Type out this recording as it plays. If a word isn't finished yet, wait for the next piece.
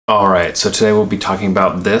Alright, so today we'll be talking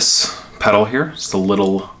about this pedal here. It's the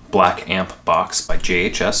Little Black Amp box by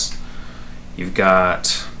JHS. You've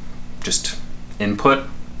got just input,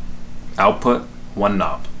 output, one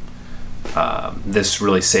knob. This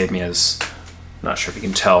really saved me, as I'm not sure if you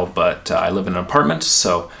can tell, but I live in an apartment,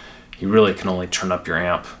 so you really can only turn up your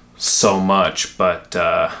amp so much, but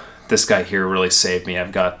this guy here really saved me.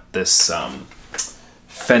 I've got this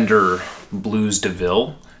Fender Blues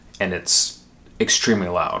Devillle, and it's extremely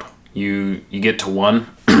loud. You get to one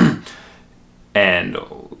and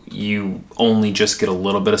you only just get a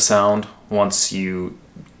little bit of sound. Once you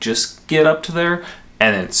just get up to there,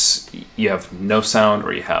 and you have no sound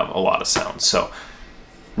or you have a lot of sound. So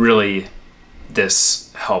really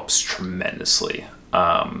this helps tremendously.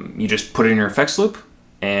 You just put it in your effects loop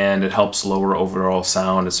and it helps lower overall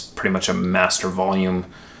sound. It's pretty much a master volume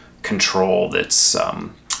control that's a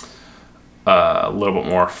little bit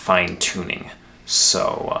more fine tuning.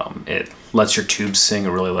 So it lets your tubes sing. It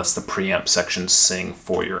really lets the preamp section sing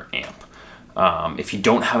for your amp. If you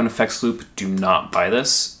don't have an effects loop, do not buy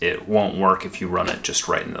this. It won't work if you run it just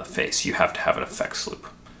right in the face. You have to have an effects loop.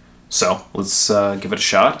 So let's give it a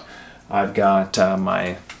shot. I've got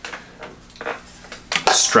my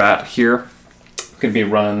Strat here. I'm going to be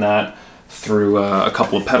running that through a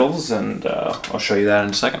couple of pedals, and I'll show you that in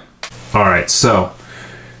a second. Alright, so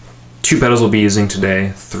two pedals we'll be using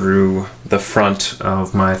today through the front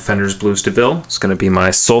of my Fender's Blues Devillle. It's going to be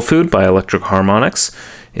my Soul Food by Electric Harmonics.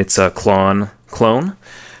 It's a clone.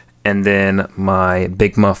 And then my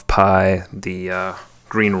Big Muff Pie, the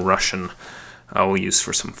Green Russian, I will use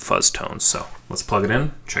for some fuzz tones. So let's plug it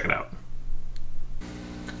in, check it out.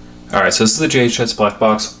 Alright, so this is the JHS Black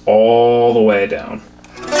Box all the way down.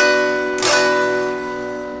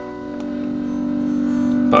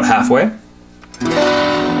 About halfway.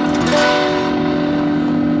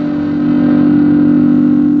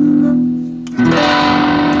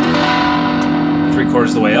 3/4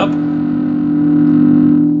 of the way up,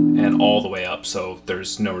 and all the way up, so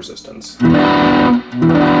there's no resistance. Dial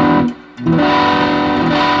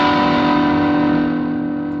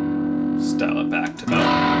it back to about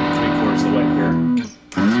 3/4 of the way here.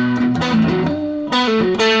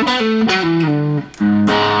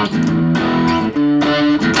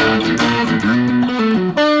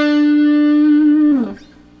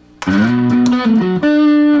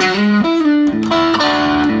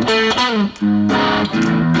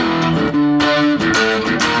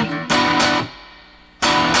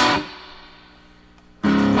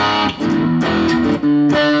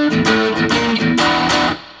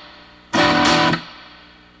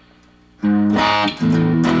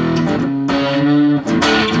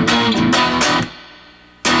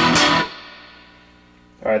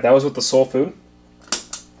 Alright, that was with the Soul Food.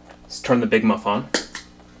 Let's turn the Big Muff on.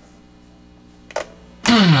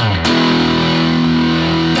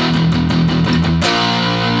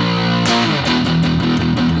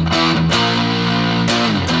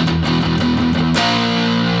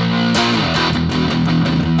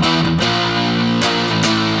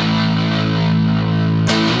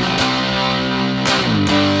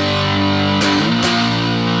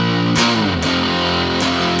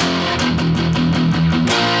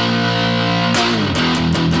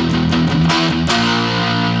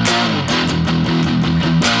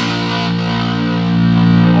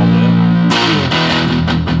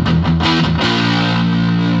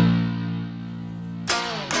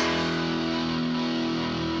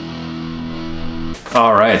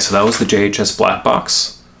 Alright, so that was the JHS Black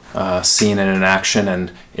Box. Seen it in action,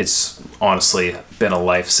 and it's honestly been a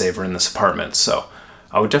lifesaver in this apartment. So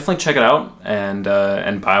I would definitely check it out and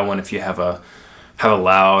buy one if you have a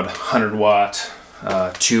loud 100-watt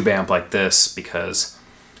tube amp like this, because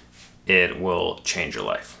it will change your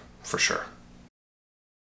life for sure.